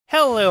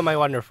Hello my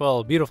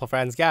wonderful, beautiful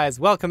friends, guys.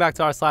 Welcome back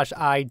to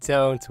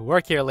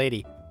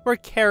r/IDontWorkHereLady, where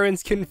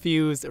Karens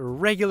confuse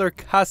regular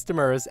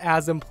customers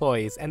as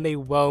employees and they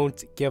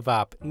won't give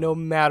up no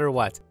matter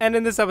what. And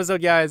in this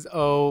episode, guys,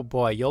 oh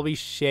boy, you'll be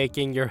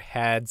shaking your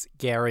heads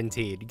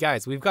guaranteed.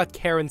 Guys, we've got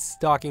Karens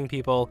stalking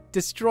people,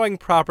 destroying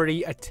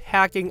property,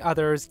 attacking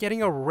others,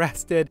 getting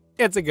arrested.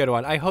 It's a good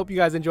one. I hope you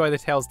guys enjoy the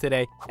tales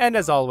today. And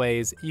as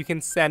always, you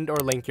can send or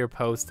link your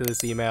post to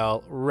this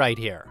email right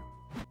here.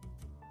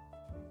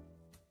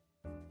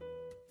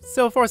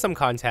 So for some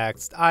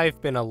context,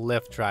 I've been a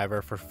Lyft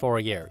driver for 4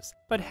 years,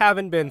 but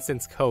haven't been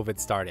since COVID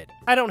started.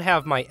 I don't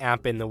have my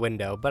app in the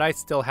window, but I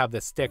still have the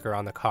sticker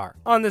on the car.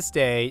 On this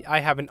day, I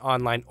have an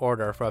online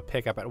order for a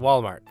pickup at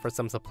Walmart for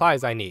some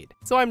supplies I need.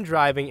 So I'm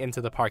driving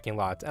into the parking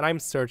lot and I'm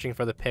searching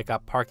for the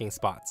pickup parking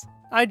spots.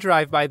 I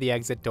drive by the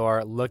exit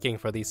door looking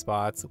for these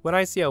spots when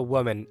I see a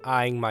woman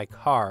eyeing my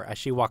car as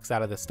she walks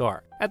out of the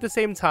store. At the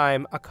same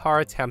time, a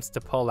car attempts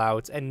to pull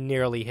out and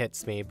nearly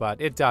hits me,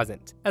 but it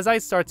doesn't. As I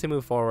start to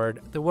move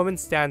forward, the woman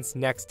stands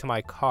next to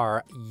my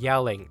car,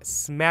 yelling,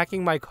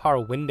 smacking my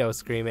car window,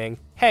 screaming,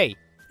 "Hey,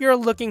 you're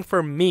looking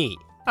for me!"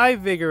 I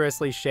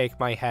vigorously shake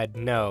my head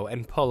no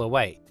and pull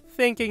away,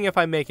 thinking if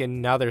I make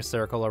another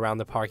circle around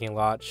the parking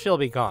lot, she'll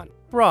be gone.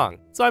 Wrong.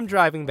 So I'm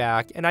driving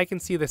back and I can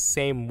see the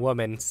same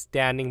woman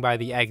standing by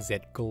the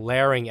exit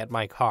glaring at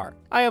my car.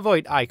 I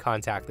avoid eye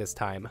contact this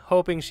time,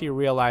 hoping she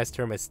realized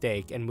her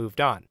mistake and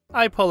moved on.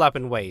 I pull up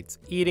and wait,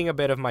 eating a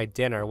bit of my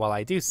dinner while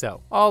I do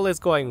so. All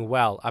is going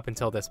well up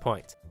until this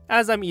point.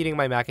 As I'm eating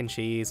my mac and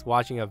cheese,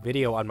 watching a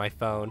video on my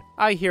phone,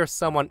 I hear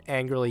someone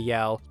angrily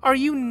yell, "Are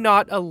you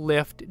not a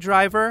Lyft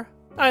driver?"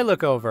 I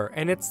look over,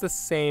 and it's the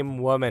same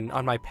woman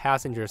on my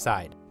passenger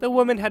side. The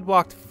woman had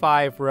walked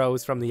 5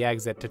 rows from the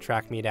exit to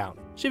track me down.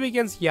 She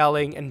begins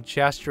yelling and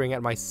gesturing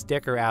at my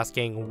sticker,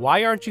 asking,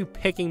 "Why aren't you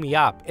picking me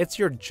up? It's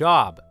your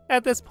job."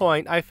 At this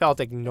point, I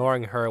felt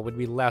ignoring her would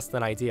be less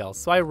than ideal,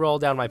 so I roll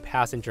down my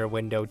passenger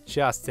window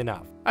just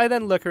enough. I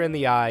then look her in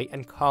the eye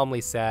and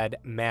calmly said,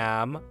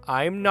 "Ma'am,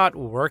 I'm not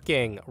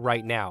working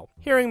right now."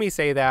 Hearing me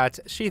say that,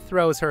 she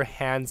throws her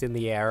hands in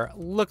the air,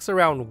 looks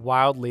around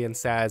wildly and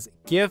says,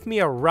 "Give me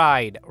a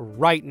ride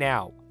right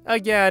now."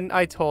 Again,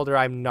 I told her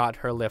I'm not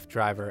her Lyft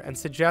driver and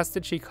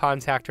suggested she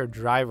contact her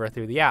driver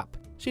through the app.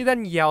 She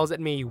then yells at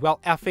me,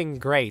 "Well, effing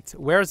great.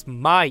 Where's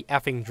my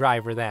effing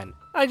driver then?"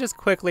 I just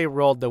quickly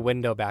rolled the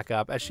window back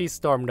up as she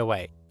stormed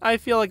away. I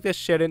feel like this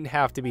shouldn't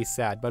have to be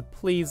said, but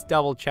please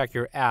double check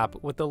your app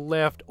with the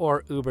Lyft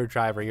or Uber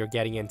driver you're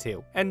getting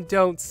into, and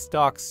don't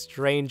stalk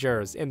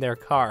strangers in their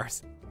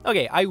cars.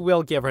 Okay, I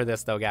will give her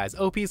this though, guys.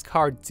 OP's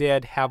car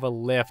did have a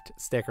Lyft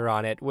sticker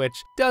on it,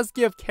 which does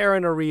give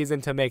Karen a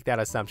reason to make that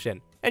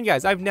assumption. And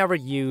guys, I've never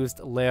used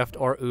Lyft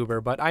or Uber,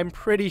 but I'm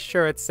pretty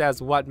sure it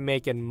says what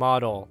make and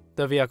model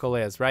the vehicle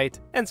is, right?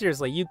 And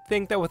seriously, you'd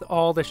think that with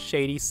all the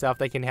shady stuff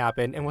that can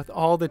happen and with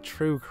all the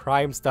true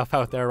crime stuff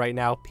out there right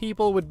now,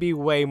 people would be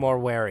way more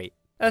wary.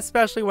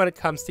 Especially when it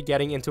comes to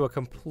getting into a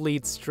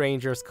complete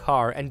stranger's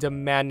car and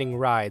demanding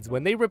rides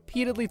when they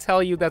repeatedly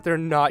tell you that they're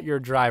not your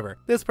driver.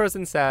 This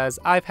person says,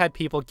 "I've had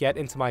people get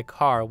into my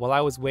car while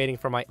I was waiting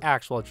for my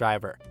actual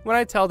driver. When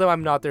I tell them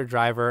I'm not their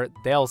driver,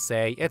 they'll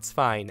say, 'It's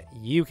fine,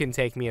 you can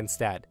take me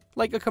instead.'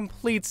 Like a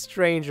complete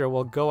stranger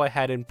will go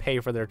ahead and pay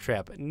for their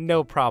trip,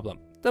 no problem.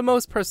 The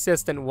most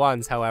persistent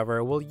ones,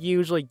 however, will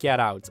usually get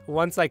out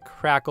once I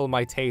crackle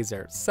my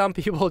taser. Some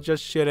people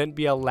just shouldn't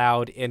be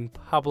allowed in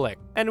public.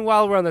 And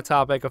while we're on the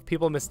topic of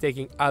people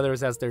mistaking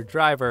others as their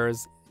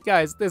drivers,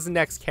 guys, this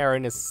next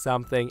Karen is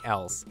something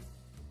else.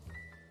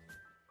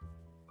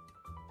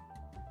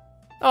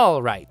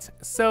 Alright,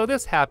 so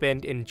this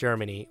happened in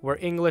Germany, where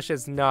English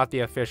is not the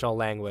official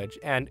language,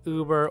 and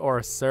Uber or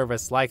a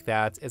service like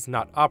that is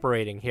not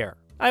operating here.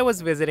 I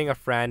was visiting a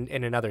friend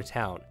in another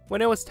town.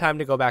 When it was time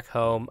to go back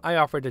home, I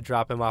offered to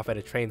drop him off at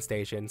a train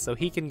station so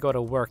he can go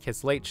to work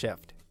his late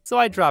shift. So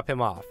I drop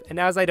him off, and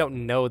as I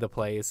don't know the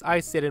place,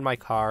 I sit in my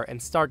car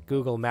and start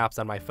Google Maps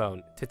on my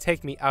phone to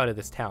take me out of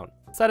this town.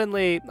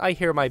 Suddenly, I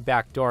hear my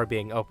back door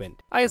being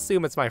opened. I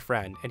assume it's my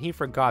friend, and he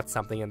forgot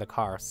something in the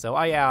car, so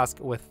I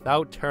ask,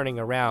 without turning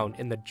around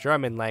in the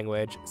German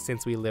language,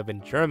 since we live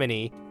in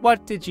Germany,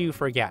 "What did you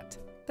forget?"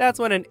 That's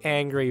when an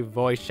angry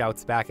voice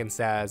shouts back and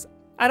says,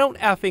 "I don't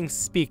effing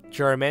speak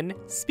German.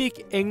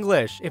 Speak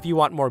English if you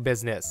want more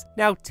business.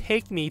 Now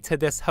take me to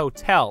this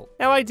hotel."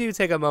 Now I do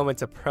take a moment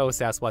to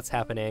process what's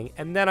happening,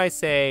 and then I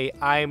say,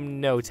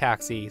 "I'm no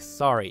taxi,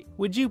 sorry.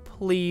 Would you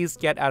please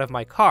get out of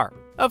my car?"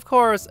 Of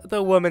course,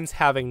 the woman's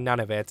having none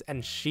of it,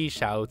 and she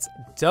shouts,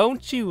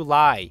 "Don't you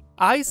lie.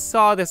 I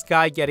saw this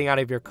guy getting out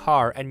of your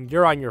car and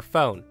you're on your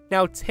phone.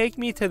 Now take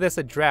me to this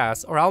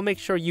address or I'll make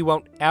sure you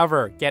won't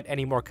ever get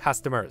any more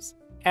customers.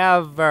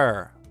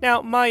 Ever."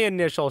 Now, my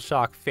initial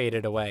shock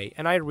faded away,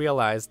 and I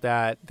realized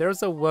that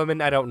there's a woman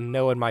I don't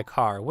know in my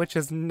car, which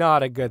is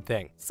not a good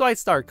thing. So I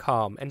start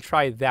calm and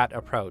try that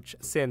approach,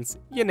 since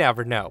you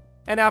never know.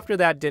 And after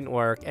that didn't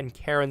work, and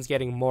Karen's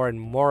getting more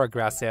and more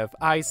aggressive,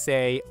 I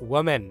say,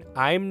 "Woman,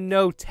 I'm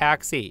no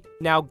taxi.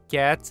 Now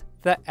get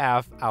the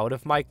F out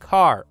of my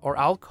car, or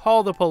I'll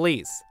call the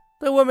police."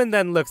 The woman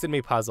then looks at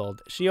me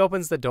puzzled. She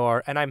opens the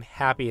door and I'm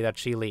happy that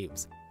she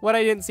leaves. What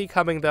I didn't see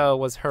coming though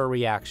was her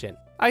reaction.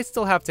 I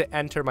still have to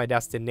enter my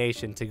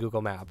destination to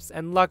Google Maps,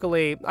 and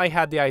luckily, I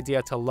had the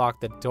idea to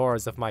lock the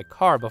doors of my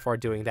car before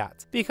doing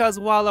that. Because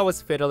while I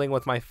was fiddling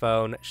with my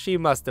phone, she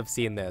must have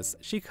seen this.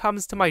 She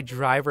comes to my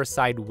driver's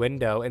side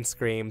window and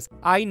screams,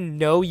 "I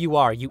know you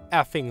are, you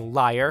effing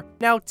liar.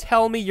 Now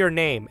tell me your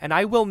name, and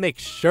I will make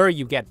sure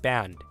you get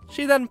banned."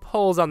 She then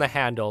pulls on the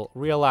handle,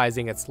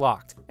 realizing it's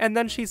locked, and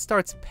then she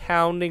starts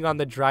pounding on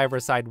the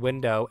driver's side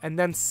window and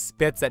then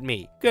spits at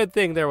me. Good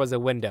thing there was a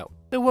window.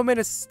 The woman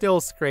is still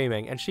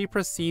screaming, and she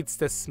proceeds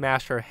to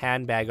smash her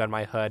handbag on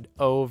my hood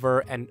over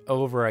and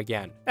over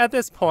again. At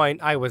this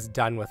point, I was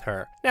done with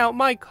her. Now,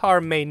 my car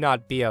may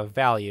not be of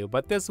value,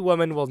 but this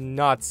woman will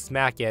not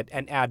smack it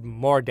and add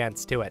more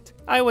dents to it.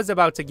 I was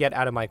about to get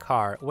out of my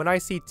car when I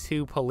see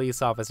 2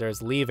 police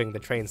officers leaving the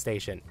train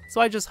station, so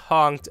I just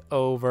honked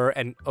over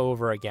and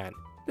over again.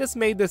 This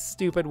made this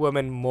stupid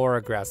woman more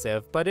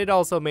aggressive, but it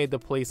also made the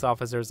police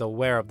officers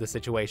aware of the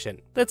situation.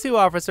 The 2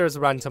 officers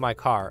run to my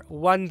car.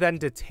 One then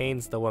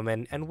detains the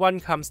woman, and one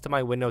comes to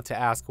my window to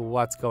ask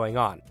what's going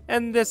on.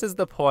 And this is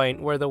the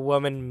point where the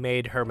woman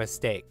made her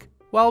mistake.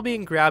 While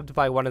being grabbed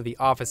by one of the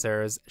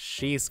officers,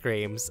 she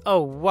screams,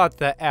 "Oh, what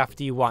the F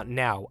do you want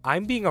now?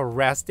 I'm being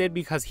arrested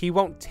because he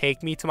won't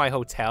take me to my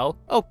hotel?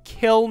 Oh,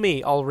 kill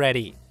me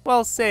already."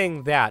 Well,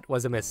 saying that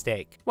was a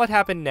mistake. What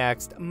happened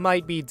next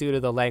might be due to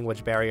the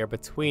language barrier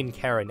between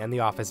Karen and the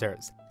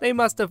officers. They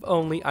must have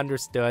only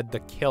understood the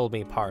kill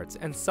me part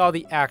and saw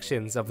the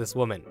actions of this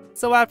woman.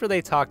 So after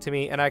they talked to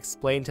me and I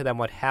explained to them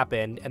what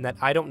happened and that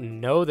I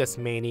don't know this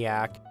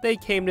maniac, they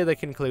came to the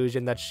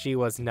conclusion that she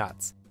was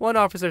nuts. One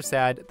officer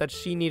said that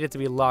she needed to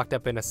be locked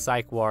up in a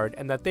psych ward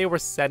and that they were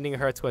sending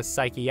her to a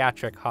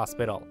psychiatric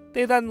hospital.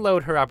 They then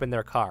load her up in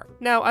their car.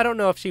 Now, I don't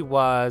know if she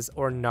was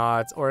or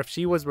not, or if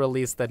she was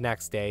released the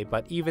next day,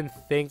 but even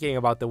thinking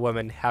about the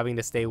woman having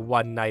to stay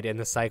one night in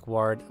the psych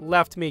ward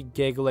left me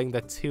giggling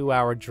the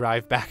 2-hour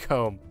drive back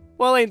home.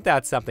 Well, ain't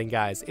that something,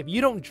 guys? If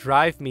you don't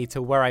drive me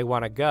to where I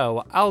want to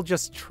go, I'll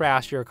just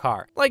trash your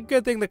car. Like,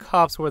 good thing the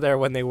cops were there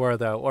when they were,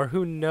 though, or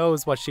who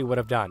knows what she would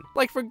have done.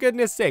 Like, for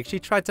goodness sake, she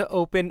tried to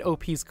open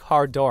OP's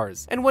car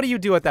doors. And what do you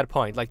do at that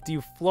point? Like, do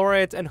you floor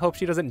it and hope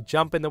she doesn't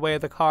jump in the way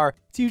of the car?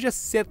 Do you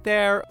just sit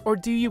there, or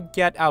do you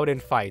get out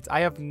and fight?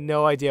 I have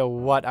no idea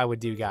what I would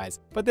do, guys.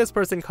 But this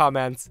person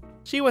comments,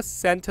 "She was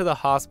sent to the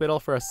hospital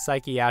for a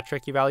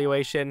psychiatric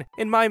evaluation.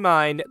 In my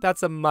mind,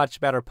 that's a much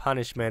better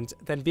punishment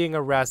than being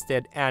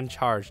arrested and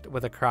charged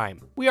with a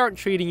crime. We aren't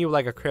treating you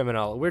like a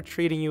criminal, we're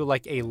treating you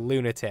like a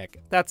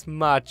lunatic. That's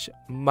much,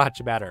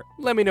 much better."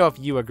 Let me know if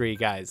you agree,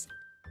 guys.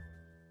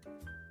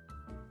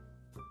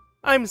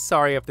 I'm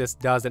sorry if this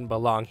doesn't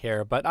belong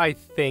here, but I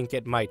think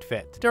it might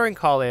fit. During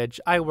college,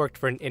 I worked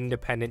for an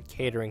independent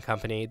catering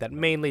company that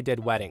mainly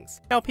did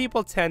weddings. Now,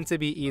 people tend to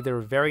be either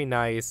very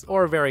nice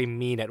or very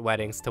mean at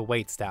weddings to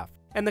waitstaff.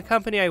 And the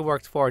company I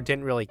worked for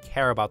didn't really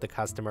care about the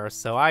customers,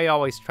 so I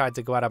always tried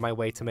to go out of my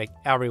way to make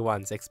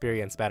everyone's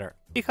experience better.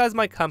 Because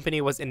my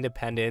company was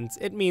independent,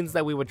 it means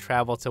that we would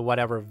travel to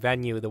whatever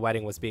venue the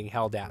wedding was being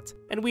held at,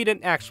 and we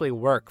didn't actually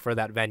work for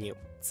that venue.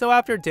 So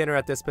after dinner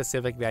at this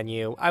specific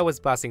venue, I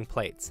was bussing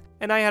plates,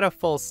 and I had a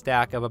full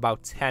stack of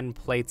about 10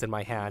 plates in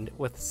my hand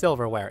with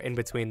silverware in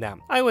between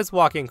them. I was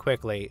walking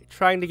quickly,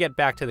 trying to get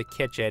back to the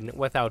kitchen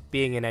without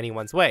being in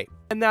anyone's way.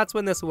 And that's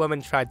when this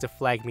woman tried to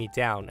flag me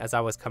down as I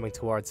was coming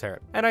towards her.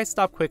 And I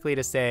stopped quickly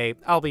to say,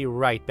 "I'll be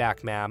right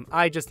back, ma'am.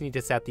 I just need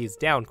to set these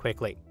down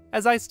quickly."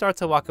 As I start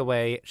to walk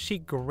away, she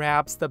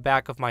grabs the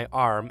back of my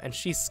arm and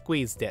she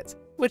squeezed it,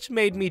 which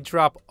made me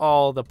drop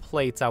all the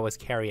plates I was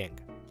carrying.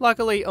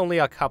 Luckily, only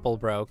a couple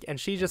broke, and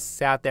she just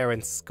sat there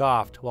and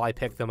scoffed while I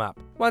picked them up.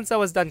 Once I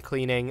was done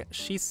cleaning,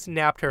 she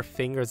snapped her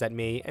fingers at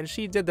me, and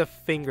she did the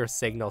finger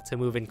signal to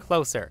move in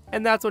closer.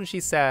 And that's when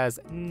she says,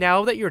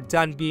 "Now that you're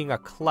done being a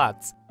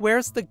klutz,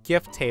 where's the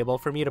gift table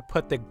for me to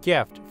put the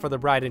gift for the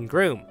bride and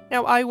groom?"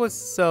 Now, I was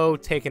so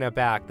taken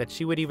aback that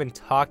she would even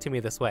talk to me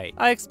this way.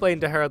 I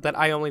explained to her that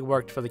I only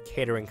worked for the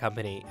catering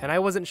company, and I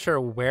wasn't sure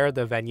where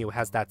the venue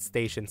has that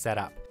station set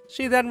up.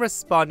 She then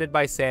responded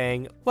by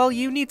saying, "Well,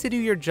 you need to do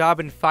your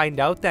job and find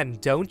out then,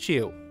 don't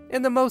you?"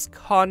 In the most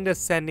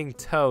condescending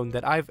tone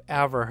that I've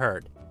ever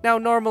heard. Now,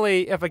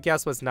 normally, if a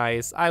guest was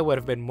nice, I would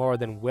have been more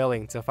than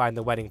willing to find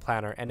the wedding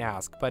planner and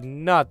ask, but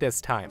not this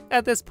time.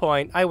 At this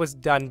point, I was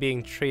done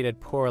being treated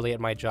poorly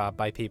at my job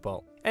by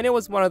people. And it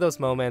was one of those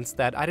moments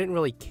that I didn't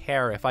really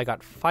care if I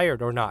got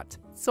fired or not.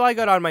 So I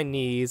got on my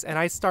knees and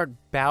I start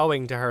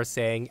bowing to her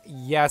saying,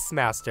 "Yes,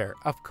 master.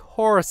 Of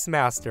course,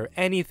 master.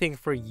 Anything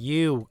for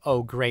you,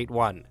 oh great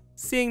one."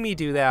 Seeing me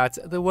do that,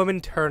 the woman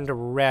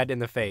turned red in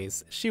the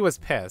face. She was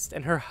pissed,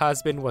 and her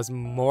husband was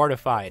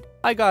mortified.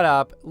 I got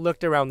up,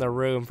 looked around the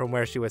room from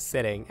where she was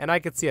sitting, and I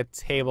could see a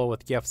table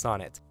with gifts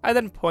on it. I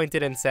then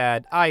pointed and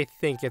said, "I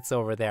think it's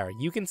over there.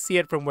 You can see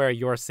it from where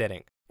you're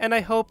sitting. And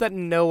I hope that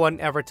no one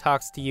ever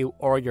talks to you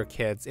or your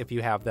kids, if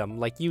you have them,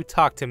 like you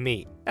talk to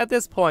me." At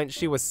this point,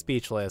 she was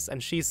speechless,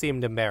 and she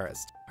seemed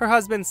embarrassed. Her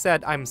husband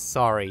said "I'm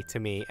sorry" to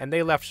me, and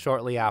they left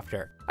shortly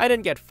after. I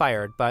didn't get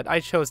fired, but I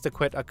chose to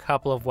quit a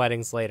couple of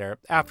weddings later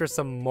after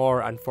some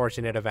more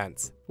unfortunate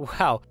events.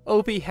 Wow,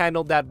 OP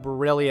handled that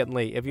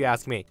brilliantly if you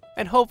ask me.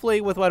 And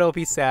hopefully with what OP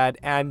said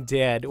and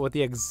did with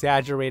the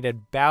exaggerated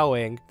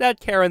bowing, that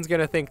Karen's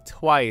gonna think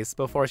twice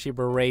before she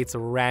berates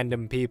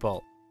random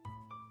people.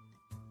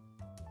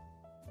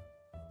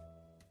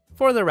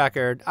 For the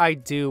record, I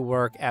do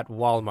work at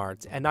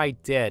Walmart, and I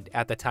did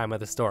at the time of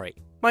the story.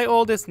 My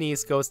oldest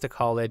niece goes to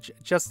college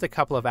just a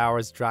couple of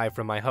hours drive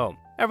from my home.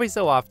 Every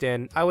so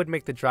often, I would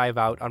make the drive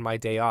out on my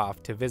day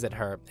off to visit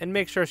her and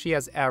make sure she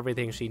has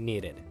everything she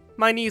needed.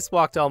 My niece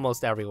walked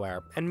almost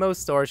everywhere, and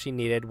most stores she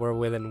needed were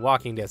within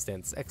walking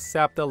distance,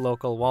 except the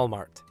local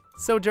Walmart.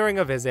 So during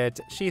a visit,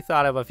 she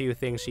thought of a few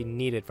things she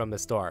needed from the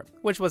store,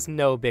 which was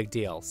no big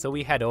deal, so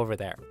we head over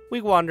there.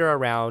 We wander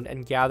around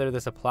and gather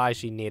the supplies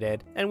she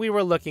needed, and we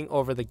were looking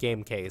over the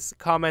game case,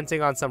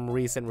 commenting on some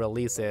recent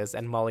releases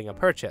and mulling a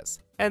purchase.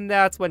 And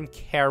that's when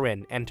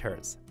Karen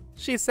enters.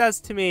 She says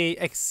to me,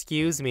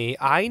 "Excuse me,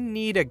 I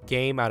need a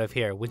game out of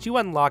here. Would you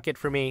unlock it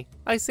for me?"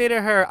 I say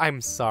to her,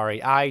 "I'm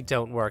sorry, I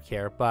don't work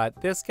here,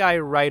 but this guy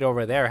right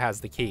over there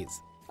has the keys."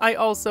 I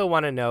also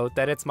want to note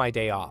that it's my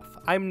day off.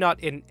 I'm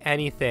not in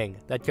anything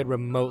that could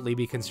remotely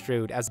be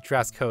construed as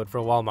dress code for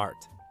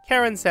Walmart.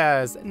 Karen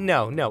says,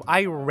 No,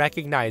 I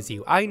recognize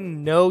you. I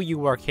know you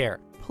work here.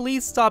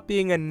 Please stop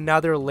being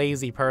another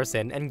lazy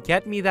person and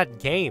get me that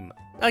game."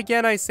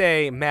 Again, I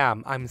say,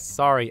 "Ma'am, I'm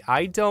sorry,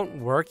 I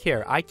don't work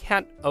here. I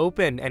can't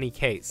open any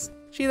case."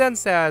 She then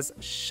says,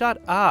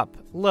 "Shut up.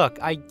 Look,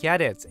 I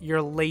get it.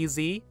 You're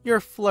lazy. You're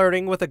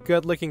flirting with a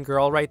good-looking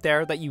girl right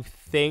there that you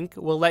think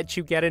will let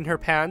you get in her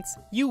pants.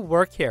 You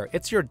work here.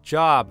 It's your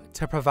job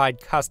to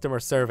provide customer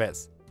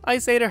service." I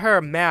say to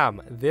her,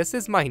 "Ma'am, this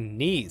is my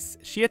niece.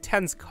 She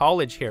attends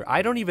college here.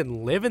 I don't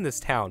even live in this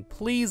town.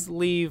 Please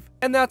leave."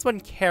 And that's when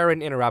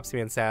Karen interrupts me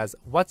and says,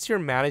 "What's your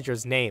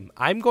manager's name?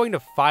 I'm going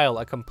to file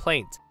a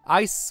complaint.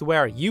 I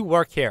swear you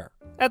work here."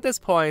 At this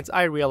point,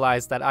 I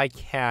realize that I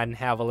can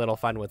have a little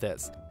fun with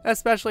this,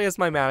 especially as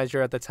my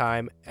manager at the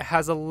time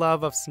has a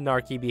love of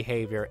snarky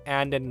behavior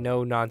and a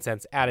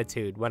no-nonsense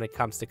attitude when it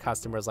comes to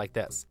customers like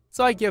this.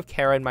 So I give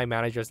Karen my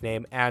manager's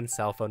name and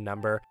cell phone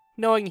number,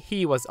 knowing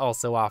he was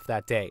also off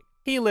that day.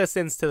 He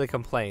listens to the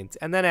complaint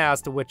and then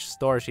asks which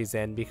store she's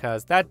in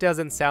because that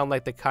doesn't sound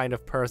like the kind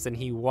of person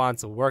he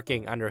wants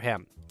working under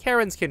him.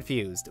 Karen's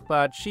confused,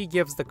 but she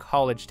gives the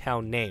college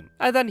town name.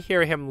 I then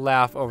hear him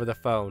laugh over the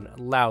phone,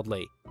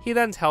 loudly. He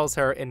then tells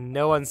her in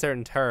no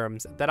uncertain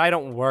terms that I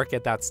don't work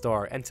at that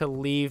store and to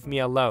leave me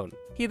alone.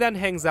 He then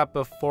hangs up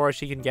before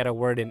she can get a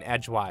word in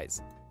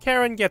edgewise.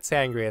 Karen gets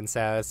angry and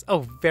says,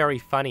 "Oh, very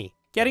funny.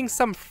 Getting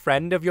some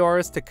friend of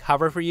yours to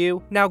cover for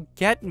you? Now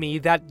get me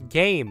that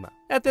game."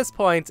 At this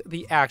point,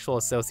 the actual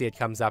associate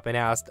comes up and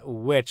asks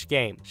which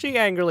game. She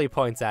angrily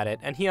points at it,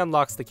 and he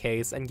unlocks the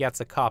case and gets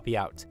a copy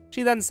out.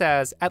 She then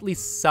says, "At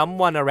least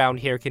someone around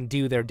here can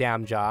do their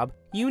damn job.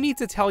 You need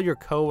to tell your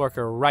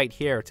coworker right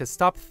here to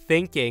stop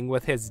thinking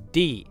with his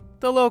D."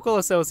 The local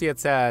associate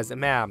says,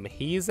 "Ma'am,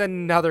 he's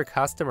another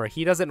customer.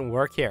 He doesn't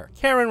work here."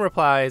 Karen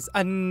replies,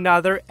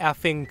 "Another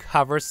effing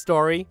cover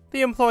story?"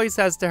 The employee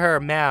says to her,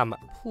 "Ma'am,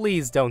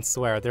 please don't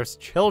swear. There's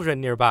children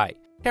nearby."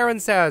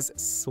 Karen says,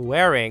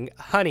 "Swearing?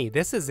 Honey,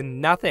 this is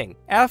nothing.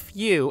 F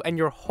you and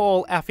your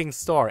whole effing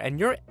store and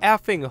your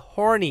effing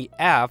horny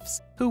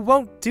Fs who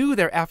won't do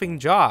their effing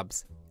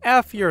jobs.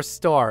 F your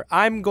store.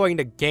 I'm going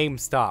to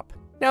GameStop."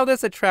 Now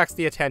this attracts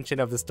the attention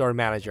of the store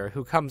manager,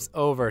 who comes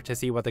over to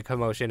see what the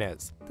commotion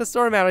is. The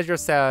store manager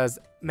says,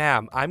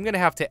 "Ma'am, I'm gonna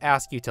have to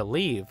ask you to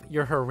leave.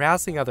 You're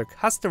harassing other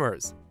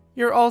customers.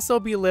 You're also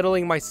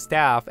belittling my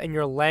staff and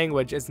your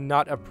language is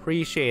not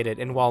appreciated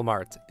in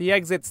Walmart. The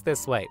exit's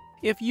this way.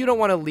 If you don't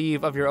want to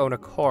leave of your own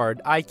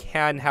accord, I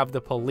can have the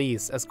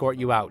police escort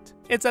you out."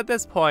 It's at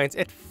this point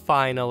it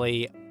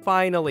finally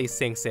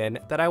sinks in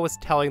that I was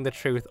telling the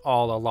truth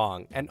all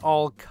along, and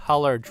all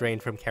color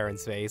drained from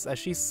Karen's face as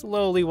she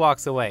slowly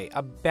walks away,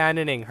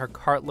 abandoning her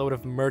cartload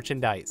of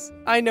merchandise.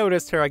 I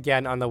noticed her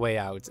again on the way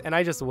out, and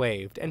I just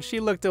waved, and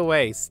she looked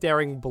away,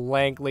 staring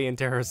blankly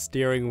into her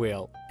steering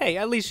wheel. Hey,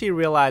 at least she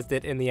realized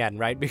it in the end,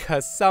 right?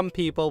 Because some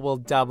people will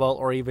double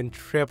or even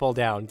triple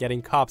down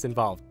getting cops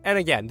involved. And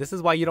again, this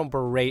is why you don't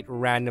berate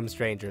random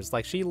strangers.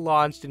 Like, she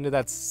launched into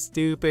that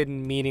stupid,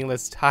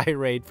 meaningless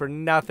tirade for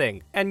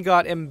nothing, and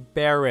got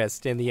embarrassed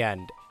in the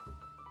end.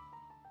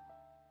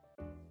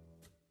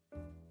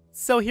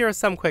 So here's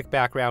some quick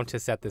background to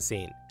set the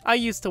scene. I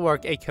used to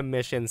work a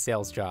commission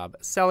sales job,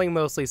 selling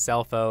mostly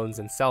cell phones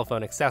and cell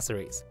phone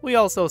accessories. We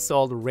also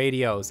sold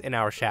radios in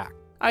our shack.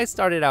 I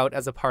started out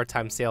as a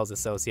part-time sales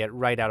associate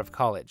right out of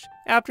college.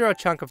 After a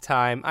chunk of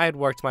time, I had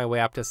worked my way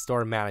up to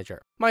store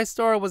manager. My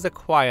store was a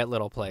quiet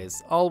little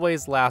place,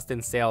 always last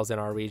in sales in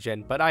our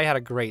region, but I had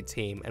a great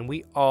team and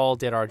we all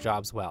did our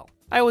jobs well.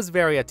 I was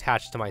very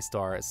attached to my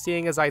store,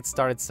 seeing as I'd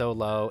started so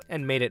low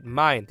and made it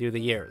mine through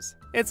the years.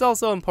 It's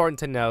also important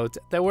to note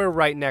that we're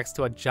right next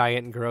to a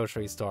giant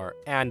grocery store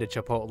and a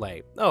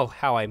Chipotle. Oh,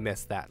 how I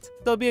missed that.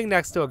 So being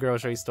next to a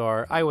grocery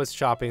store, I was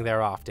shopping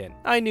there often.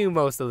 I knew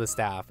most of the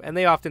staff, and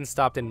they often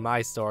stopped in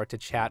my store to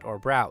chat or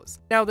browse.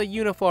 Now, the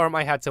uniform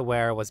I had to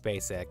wear was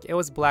basic. It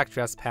was black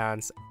dress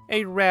pants,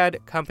 a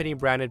red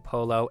company-branded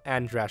polo,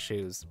 and dress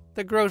shoes.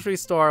 The grocery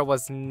store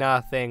was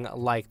nothing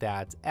like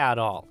that at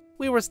all.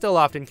 We were still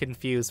often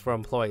confused for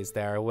employees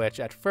there, which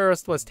at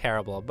first was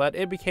terrible, but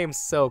it became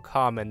so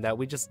common that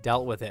we just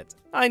dealt with it.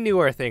 I knew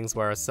where things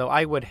were, so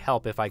I would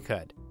help if I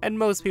could. And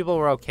most people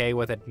were okay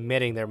with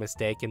admitting their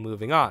mistake and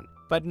moving on.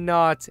 But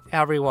not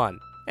everyone.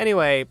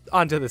 Anyway,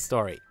 onto the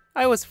story.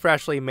 I was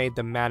freshly made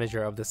the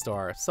manager of the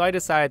store, so I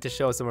decided to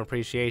show some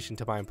appreciation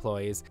to my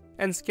employees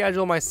and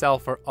schedule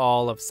myself for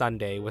all of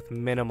Sunday with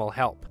minimal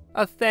help.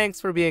 A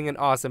thanks for being an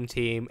awesome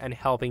team and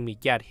helping me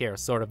get here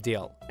sort of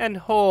deal. And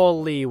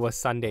holy was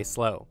Sunday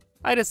slow.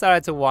 I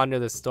decided to wander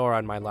the store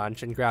on my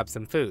lunch and grab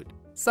some food.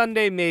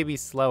 Sunday may be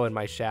slow in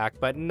my shack,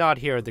 but not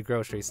here at the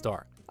grocery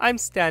store. I'm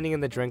standing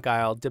in the drink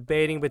aisle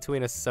debating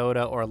between a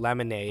soda or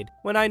lemonade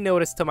when I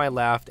notice to my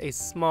left a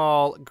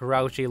small,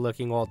 grouchy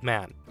looking old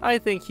man. I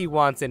think he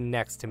wants in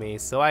next to me,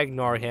 so I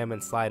ignore him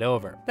and slide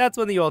over. That's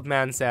when the old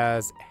man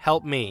says,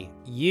 "Help me.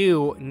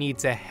 You need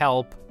to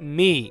help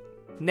me.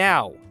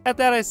 Now." At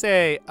that I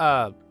say,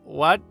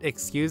 what?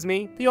 Excuse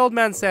me? The old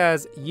man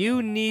says,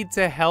 "You need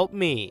to help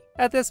me."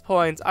 At this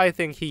point, I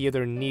think he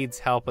either needs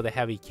help with a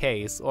heavy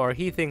case or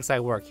he thinks I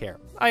work here.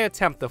 I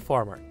attempt the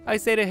former. I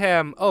say to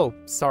him, "Oh,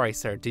 sorry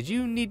sir, did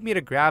you need me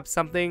to grab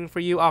something for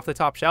you off the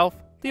top shelf?"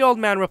 The old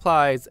man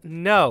replies,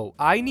 "No,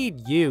 I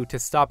need you to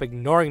stop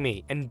ignoring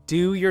me and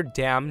do your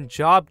damn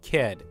job,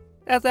 kid."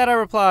 At that I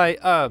reply,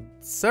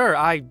 sir,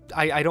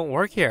 I don't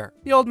work here."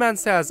 The old man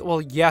says,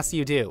 "Well, yes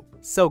you do.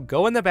 So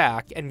go in the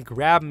back and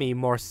grab me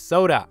more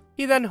soda."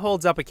 He then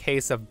holds up a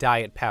case of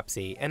Diet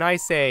Pepsi, and I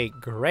say,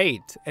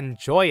 "Great,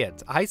 enjoy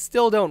it. I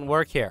still don't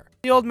work here."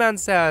 The old man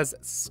says,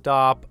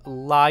 "Stop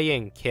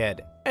lying,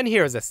 kid." And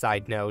here's a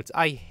side note,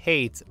 I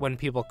hate when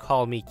people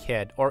call me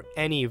kid or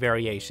any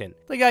variation.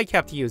 The guy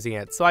kept using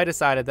it, so I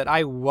decided that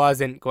I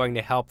wasn't going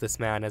to help this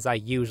man as I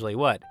usually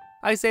would.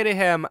 I say to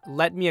him,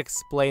 "Let me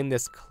explain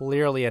this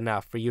clearly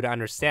enough for you to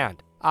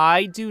understand.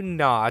 I do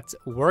not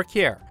work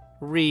here.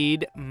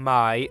 Read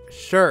my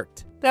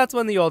shirt." That's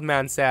when the old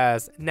man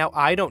says, "Now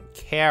I don't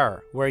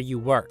care where you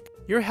work.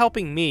 You're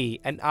helping me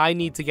and I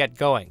need to get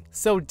going.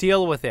 So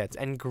deal with it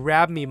and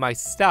grab me my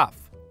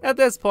stuff." At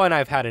this point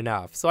I've had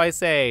enough, so I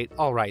say,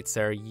 "All right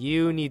sir,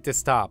 you need to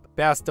stop.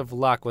 Best of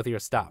luck with your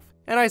stuff."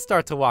 And I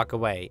start to walk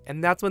away,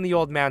 and that's when the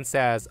old man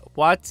says,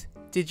 "What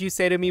did you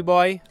say to me,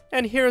 boy?"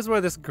 And here's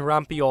where this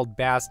grumpy old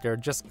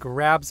bastard just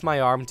grabs my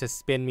arm to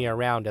spin me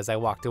around as I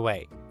walked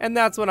away. And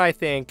that's when I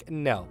think,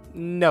 no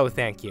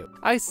thank you.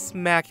 I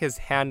smack his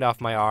hand off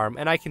my arm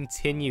and I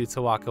continue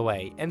to walk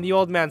away, and the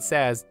old man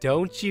says,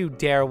 "Don't you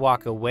dare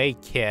walk away,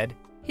 kid."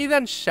 He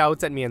then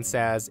shouts at me and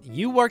says,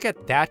 "You work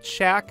at that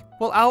shack?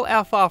 Well, I'll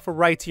F off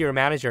right to your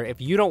manager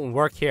if you don't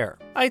work here."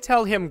 I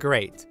tell him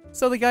great.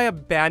 So the guy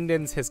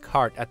abandons his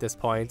cart at this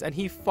point and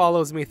he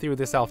follows me through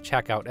the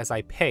self-checkout as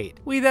I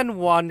paid. We then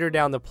wander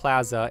down the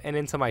plaza and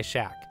into my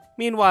shack.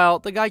 Meanwhile,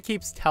 the guy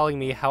keeps telling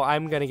me how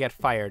I'm gonna get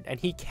fired and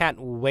he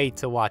can't wait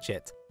to watch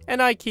it.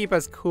 And I keep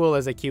as cool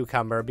as a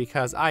cucumber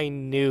because I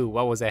knew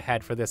what was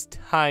ahead for this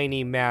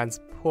tiny man's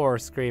poor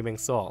screaming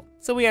soul.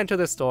 So we enter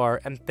the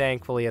store and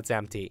thankfully it's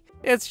empty.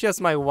 It's just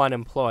my one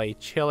employee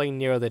chilling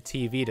near the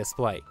TV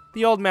display.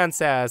 The old man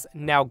says,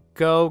 "Now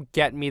go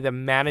get me the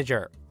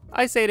manager."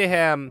 I say to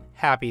him,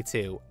 "Happy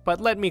to, but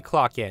let me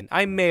clock in.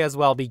 I may as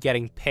well be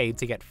getting paid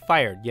to get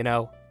fired, you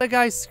know?" The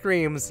guy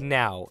screams,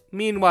 "Now."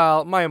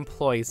 Meanwhile, my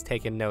employee's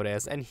taken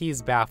notice and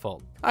he's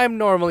baffled. I'm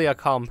normally a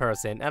calm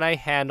person and I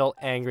handle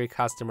angry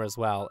customers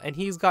well, and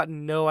he's got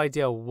no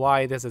idea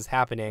why this is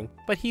happening,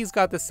 but he's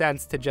got the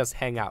sense to just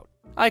hang out.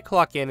 I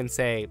clock in and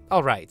say,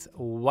 "All right,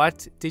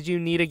 what did you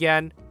need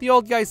again?" The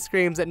old guy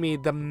screams at me,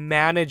 "The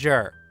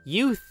manager.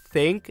 You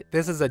think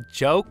this is a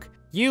joke?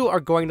 You are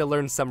going to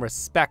learn some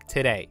respect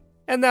today."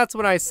 And that's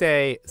when I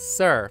say,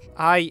 "Sir,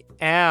 I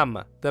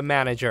am the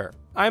manager.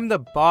 I'm the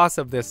boss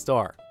of this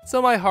store." So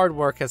my hard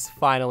work has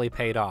finally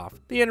paid off.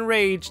 The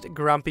enraged,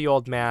 grumpy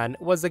old man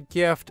was a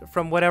gift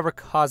from whatever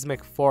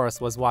cosmic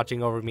force was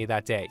watching over me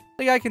that day.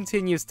 The guy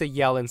continues to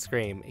yell and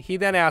scream. He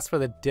then asks for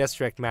the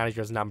district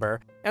manager's number,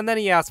 and then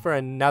he asked for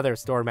another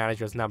store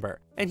manager's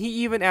number. And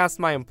he even asked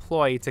my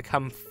employee to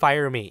come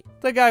fire me.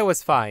 The guy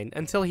was fine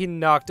until he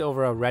knocked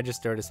over a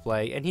register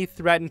display and he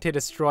threatened to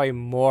destroy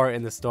more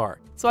in the store.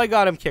 So I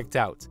got him kicked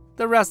out.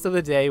 The rest of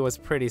the day was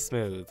pretty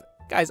smooth.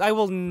 Guys, I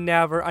will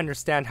never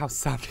understand how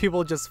some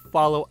people just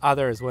follow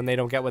others when they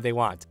don't get what they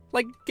want.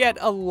 Like, get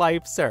a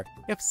life, sir.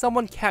 If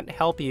someone can't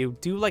help you,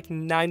 do like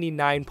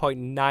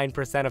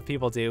 99.9% of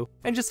people do,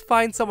 and just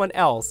find someone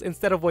else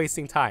instead of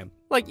wasting time.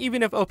 Like,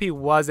 even if OP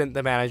wasn't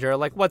the manager,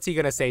 like, what's he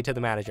gonna say to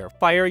the manager?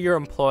 Fire your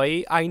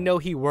employee? I know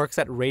he works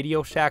at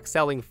Radio Shack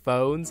selling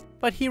phones,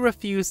 but he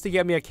refused to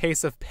get me a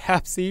case of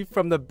Pepsi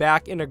from the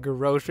back in a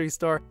grocery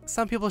store.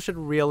 Some people should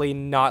really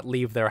not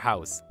leave their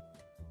house.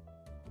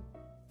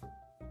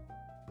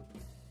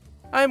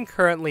 I'm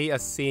currently a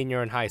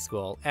senior in high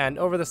school, and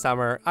over the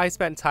summer, I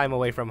spent time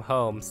away from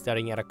home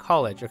studying at a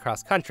college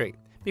across country,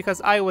 because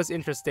I was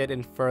interested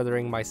in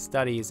furthering my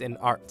studies in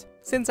art.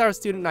 Since our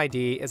student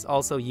ID is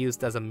also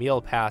used as a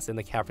meal pass in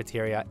the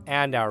cafeteria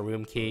and our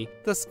room key,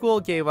 the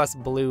school gave us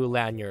blue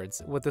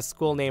lanyards with the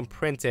school name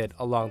printed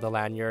along the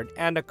lanyard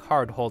and a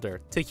card holder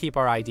to keep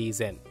our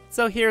IDs in.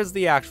 So here's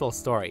the actual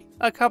story.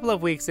 A couple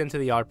of weeks into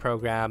the art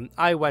program,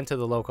 I went to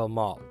the local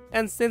mall.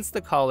 And since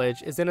the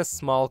college is in a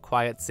small,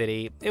 quiet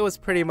city, it was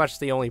pretty much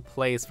the only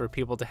place for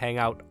people to hang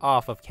out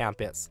off of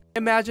campus.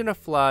 Imagine a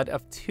flood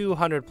of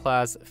 200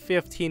 plus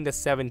 15 to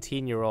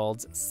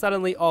 17-year-olds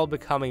suddenly all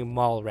becoming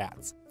mall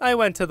rats. I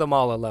went to the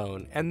mall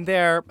alone, and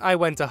there I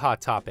went to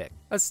Hot Topic,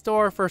 a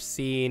store for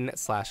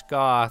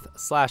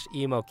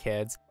scene/goth/emo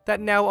kids that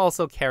now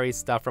also carries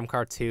stuff from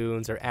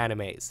cartoons or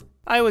animes.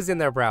 I was in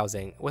there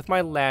browsing, with my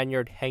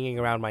lanyard hanging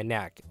around my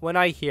neck, when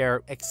I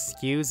hear,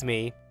 "Excuse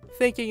me."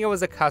 Thinking it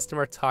was a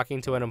customer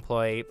talking to an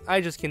employee, I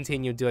just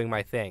continued doing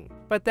my thing.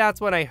 But that's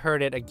when I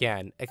heard it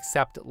again,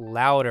 except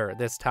louder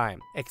this time.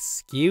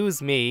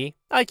 "Excuse me."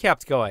 I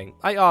kept going.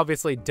 I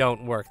obviously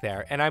don't work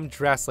there, and I'm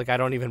dressed like I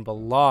don't even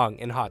belong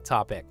in Hot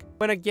Topic.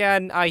 When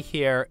again I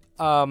hear,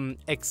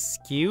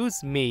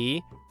 "Excuse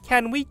me,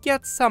 can we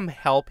get some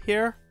help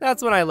here?"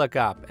 That's when I look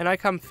up, and I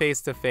come face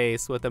to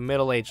face with a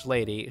middle-aged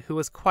lady who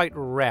is quite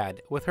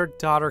red, with her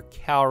daughter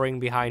cowering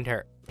behind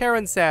her.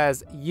 Karen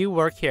says, "You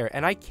work here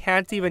and I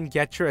can't even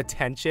get your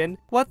attention?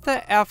 What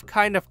the F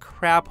kind of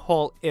crap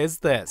hole is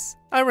this?"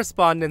 I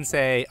respond and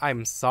say,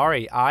 "I'm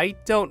sorry, I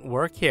don't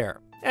work here."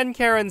 And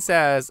Karen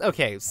says,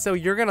 "Okay, so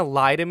you're gonna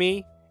lie to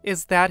me?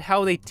 Is that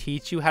how they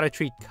teach you how to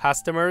treat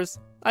customers?"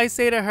 I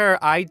say to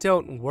her, "I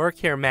don't work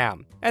here,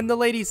 ma'am." And the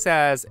lady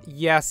says,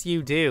 "Yes,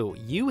 you do.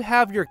 You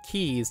have your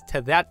keys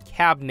to that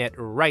cabinet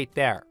right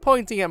there,"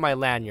 pointing at my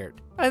lanyard.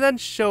 I then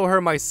show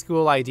her my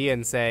school ID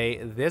and say,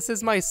 "This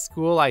is my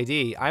school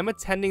ID. I'm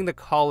attending the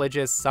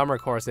college's summer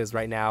courses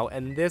right now,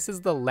 and this is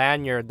the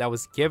lanyard that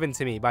was given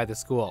to me by the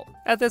school."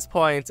 At this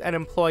point, an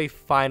employee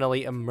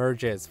finally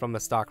emerges from the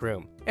stock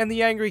room, and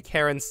the angry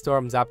Karen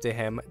storms up to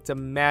him,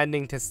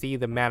 demanding to see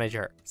the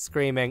manager,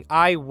 screaming,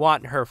 "I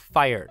want her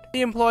fired."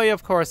 The employee,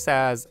 of course,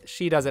 says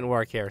she doesn't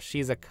work here,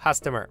 she's a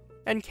customer.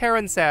 And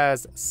Karen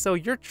says, "So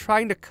you're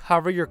trying to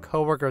cover your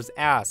coworker's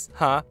ass,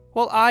 huh?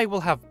 Well, I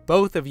will have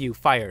both of you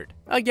fired."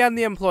 Again,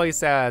 the employee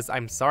says,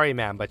 "I'm sorry,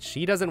 ma'am, but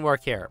she doesn't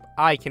work here.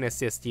 I can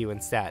assist you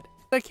instead."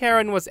 The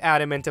Karen was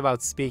adamant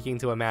about speaking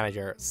to a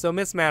manager, so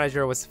Miss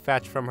Manager was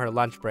fetched from her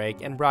lunch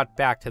break and brought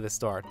back to the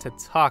store to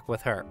talk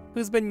with her,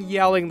 who's been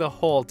yelling the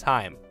whole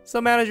time. So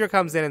manager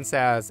comes in and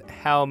says,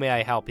 "How may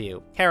I help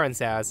you?" Karen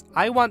says,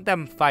 "I want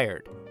them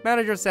fired."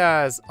 Manager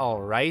says,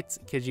 "All right,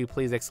 could you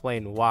please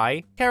explain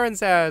why?" Karen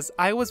says,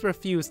 "I was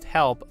refused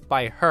help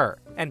by her,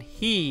 and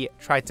he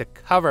tried to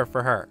cover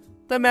for her."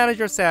 The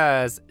manager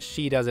says,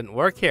 "She doesn't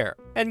work here."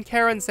 And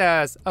Karen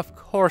says, "Of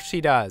course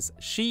she does.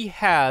 She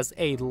has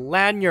a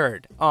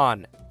lanyard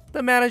on."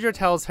 The manager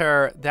tells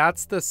her,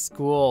 "That's the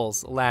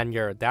school's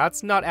lanyard.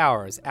 That's not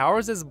ours.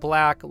 Ours is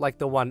black like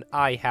the one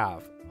I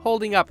have,"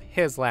 holding up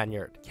his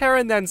lanyard.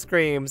 Karen then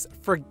screams,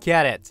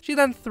 "Forget it." She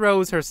then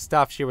throws her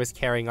stuff she was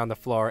carrying on the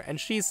floor, and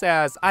she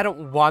says, "I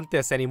don't want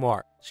this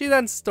anymore." She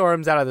then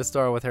storms out of the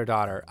store with her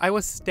daughter. I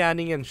was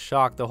standing in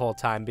shock the whole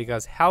time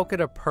because how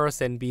could a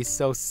person be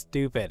so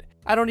stupid?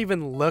 I don't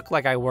even look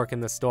like I work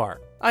in the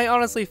store. I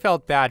honestly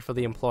felt bad for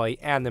the employee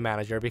and the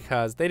manager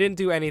because they didn't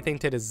do anything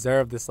to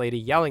deserve this lady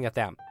yelling at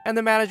them. And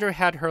the manager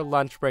had her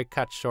lunch break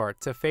cut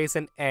short to face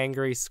an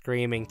angry,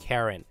 screaming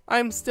Karen.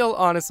 I'm still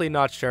honestly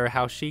not sure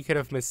how she could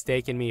have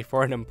mistaken me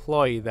for an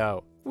employee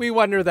though. We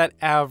wonder that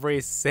every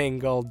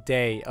single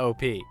day,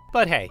 OP.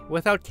 But hey,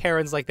 without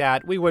Karens like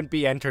that, we wouldn't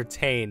be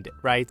entertained,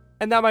 right?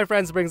 And that, my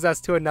friends, brings us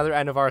to another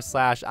end of our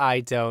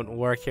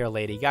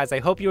 /IDontWorkHereLady. Guys, I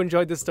hope you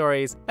enjoyed the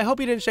stories. I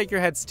hope you didn't shake your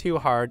heads too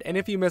hard. And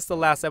if you missed the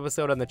last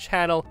episode on the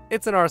channel,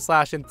 it's an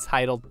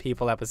r/entitled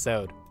people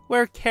episode,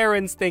 where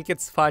Karens think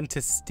it's fun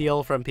to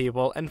steal from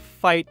people and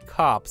fight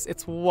cops.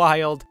 It's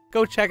wild.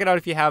 Go check it out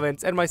if you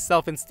haven't. And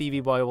myself and Stevie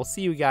Boy will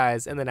see you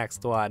guys in the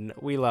next one.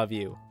 We love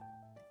you.